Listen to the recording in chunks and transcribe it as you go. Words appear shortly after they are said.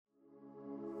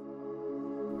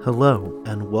Hello,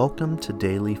 and welcome to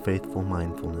Daily Faithful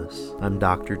Mindfulness. I'm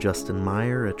Dr. Justin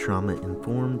Meyer, a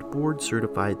trauma-informed,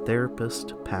 board-certified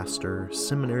therapist, pastor,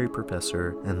 seminary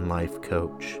professor, and life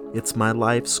coach. It's my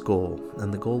life's goal,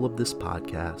 and the goal of this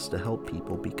podcast, to help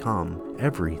people become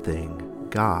everything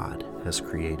God has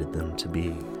created them to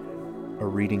be. A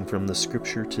reading from the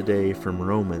scripture today from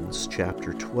Romans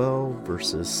chapter 12,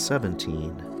 verses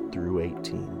 17 through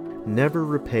 18. Never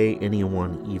repay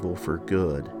anyone evil for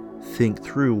good. Think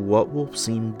through what will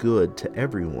seem good to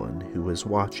everyone who is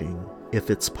watching. If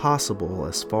it's possible,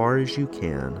 as far as you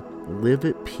can, live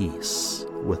at peace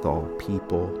with all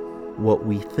people. What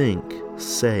we think,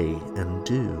 say, and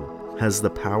do has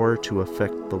the power to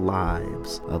affect the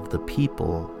lives of the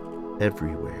people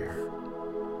everywhere.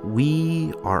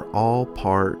 We are all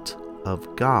part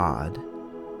of God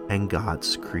and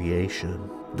God's creation.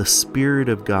 The Spirit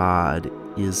of God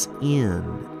is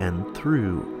in and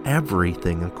through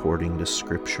everything according to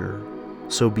Scripture.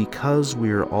 So because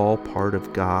we are all part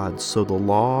of God, so the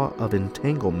law of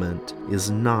entanglement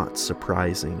is not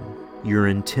surprising. Your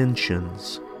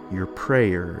intentions, your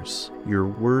prayers, your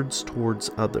words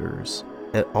towards others,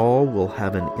 it all will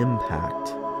have an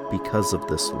impact because of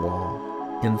this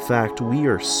law. In fact, we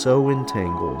are so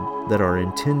entangled that our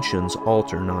intentions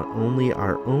alter not only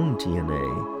our own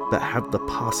DNA, but have the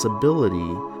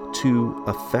possibility to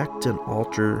affect and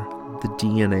alter the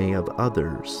DNA of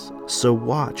others. So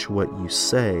watch what you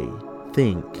say,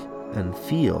 think, and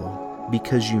feel,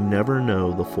 because you never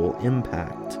know the full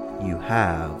impact you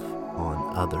have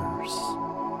on others.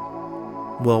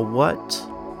 Well, what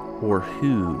or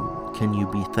who can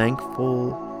you be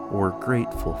thankful or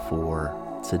grateful for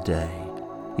today?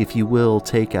 If you will,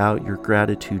 take out your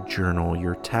gratitude journal,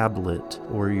 your tablet,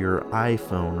 or your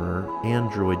iPhone or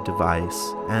Android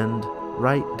device and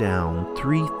write down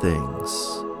 3 things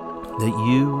that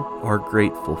you are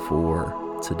grateful for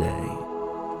today.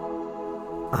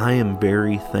 I am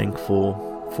very thankful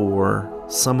for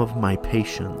some of my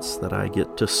patients that I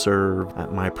get to serve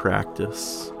at my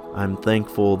practice. I'm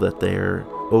thankful that they're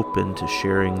open to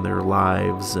sharing their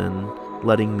lives and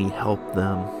letting me help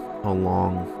them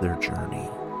along their journey.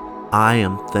 I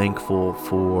am thankful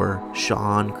for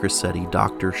Sean Crissetti.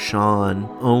 Dr. Sean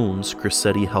owns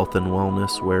Crissetti Health and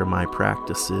Wellness, where my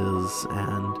practice is,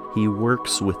 and he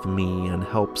works with me and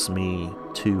helps me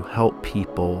to help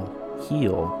people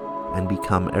heal and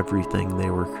become everything they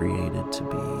were created to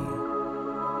be.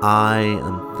 I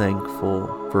am thankful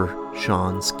for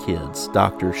Sean's kids,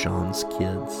 Dr. Sean's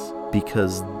kids,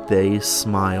 because they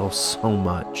smile so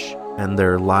much and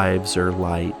their lives are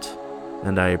light,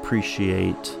 and I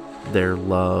appreciate their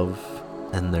love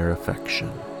and their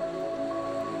affection.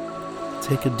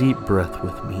 Take a deep breath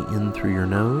with me, in through your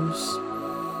nose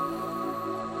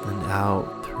and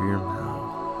out through your mouth.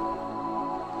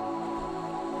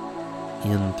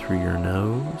 In through your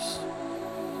nose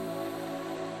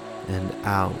and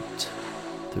out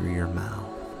through your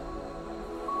mouth.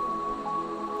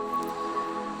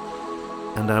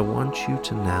 And I want you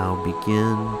to now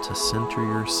begin to center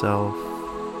yourself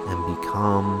and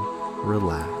become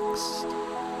relaxed.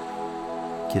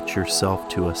 Get yourself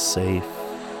to a safe,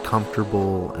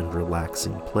 comfortable, and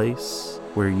relaxing place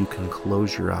where you can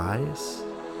close your eyes.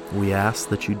 We ask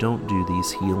that you don't do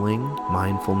these healing,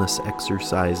 mindfulness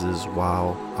exercises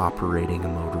while operating a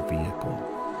motor vehicle.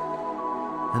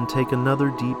 And take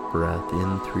another deep breath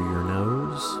in through your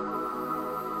nose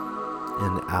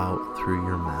and out through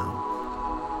your mouth.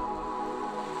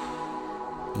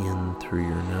 In through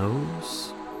your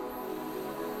nose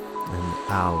and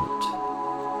out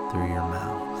through your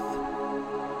mouth.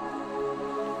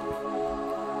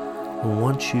 I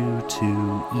want you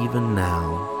to, even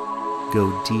now,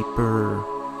 go deeper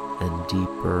and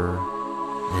deeper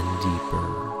and deeper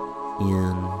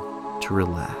in to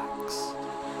relax.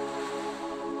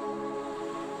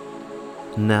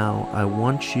 Now, I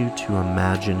want you to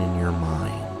imagine in your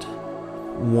mind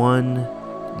one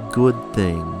good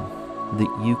thing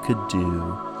that you could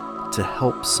do to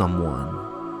help someone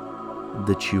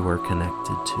that you are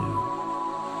connected to.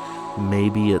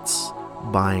 Maybe it's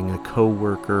buying a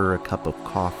coworker a cup of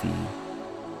coffee,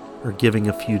 or giving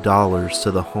a few dollars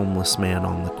to the homeless man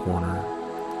on the corner.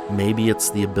 Maybe it's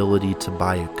the ability to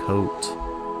buy a coat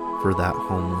for that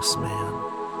homeless man.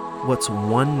 What's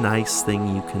one nice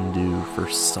thing you can do for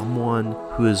someone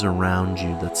who is around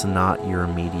you that's not your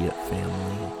immediate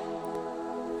family?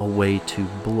 A way to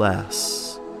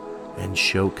bless and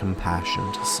show compassion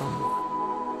to someone.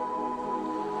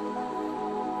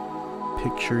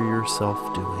 Picture yourself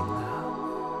doing that.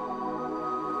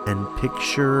 And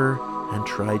picture and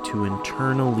try to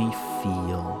internally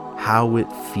feel how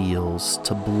it feels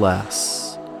to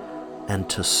bless and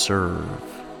to serve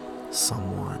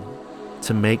someone,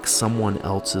 to make someone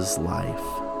else's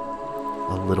life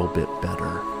a little bit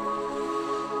better.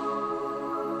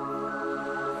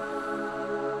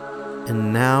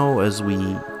 And now, as we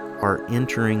are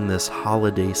entering this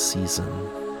holiday season,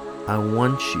 I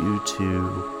want you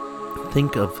to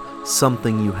think of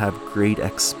something you have great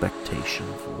expectation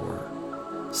for,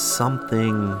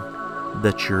 something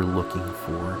that you're looking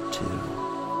forward to.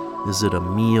 Is it a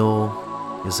meal?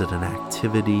 Is it an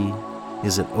activity?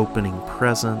 Is it opening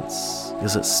presents?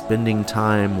 Is it spending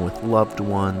time with loved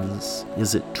ones?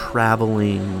 Is it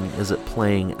traveling? Is it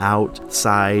playing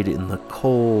outside in the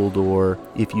cold? Or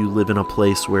if you live in a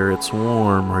place where it's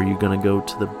warm, are you going to go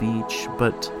to the beach?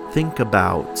 But think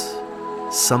about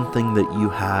something that you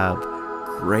have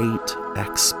great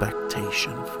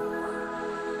expectation for.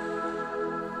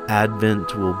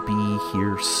 Advent will be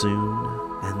here soon,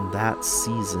 and that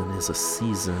season is a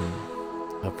season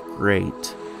of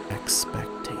great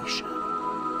expectation.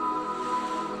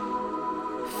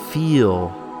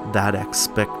 Feel that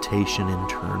expectation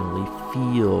internally.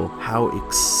 Feel how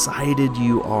excited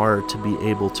you are to be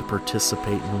able to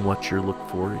participate in what you're looking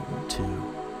forward to.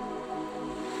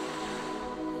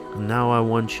 And now I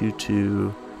want you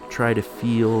to try to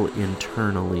feel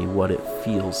internally what it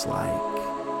feels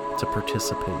like to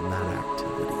participate in that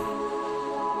activity.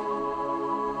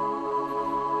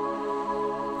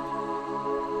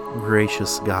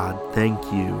 Gracious God, thank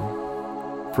you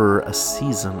for a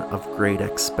season of great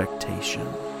expectation.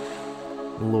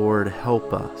 Lord,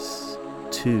 help us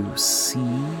to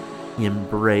see,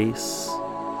 embrace,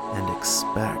 and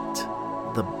expect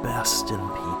the best in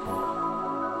people.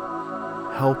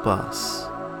 Help us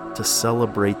to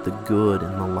celebrate the good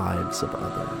in the lives of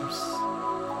others.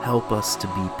 Help us to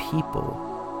be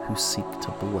people who seek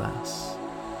to bless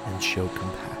and show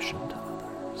compassion to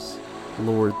others.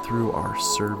 Lord, through our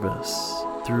service,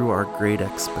 through our great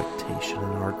expectation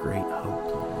and our great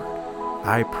hope, Lord,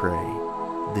 I pray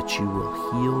that you will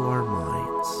heal our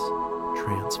minds,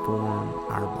 transform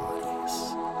our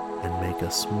bodies, and make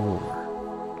us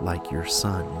more like your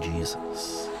Son,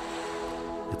 Jesus.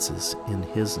 It's in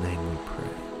his name we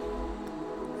pray.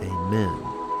 Amen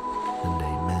and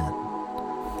amen.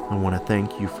 I want to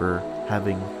thank you for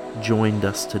having joined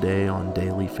us today on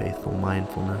Daily Faithful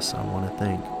Mindfulness. I want to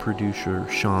thank producer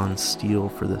Sean Steele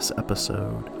for this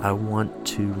episode. I want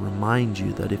to remind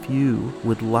you that if you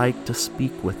would like to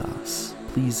speak with us,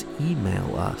 please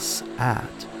email us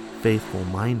at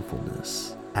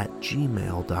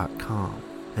faithfulmindfulness@gmail.com.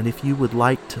 And if you would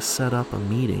like to set up a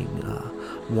meeting,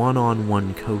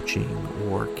 one-on-one coaching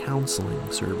or counseling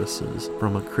services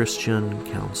from a Christian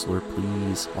counselor,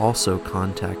 please also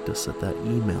contact us at that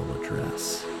email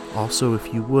address. Also,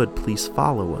 if you would, please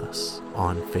follow us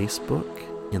on Facebook,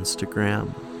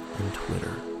 Instagram, and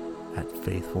Twitter at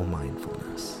Faithful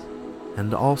Mindfulness.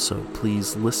 And also,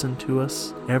 please listen to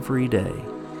us every day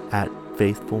at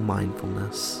Faithful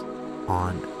Mindfulness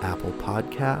on Apple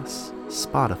Podcasts,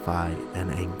 Spotify, and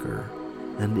Anchor.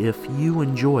 And if you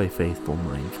enjoy Faithful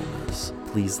Mindfulness,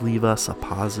 please leave us a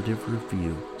positive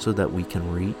review so that we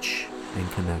can reach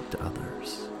and connect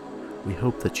others. We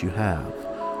hope that you have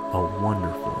a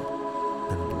wonderful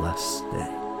and blessed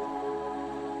day.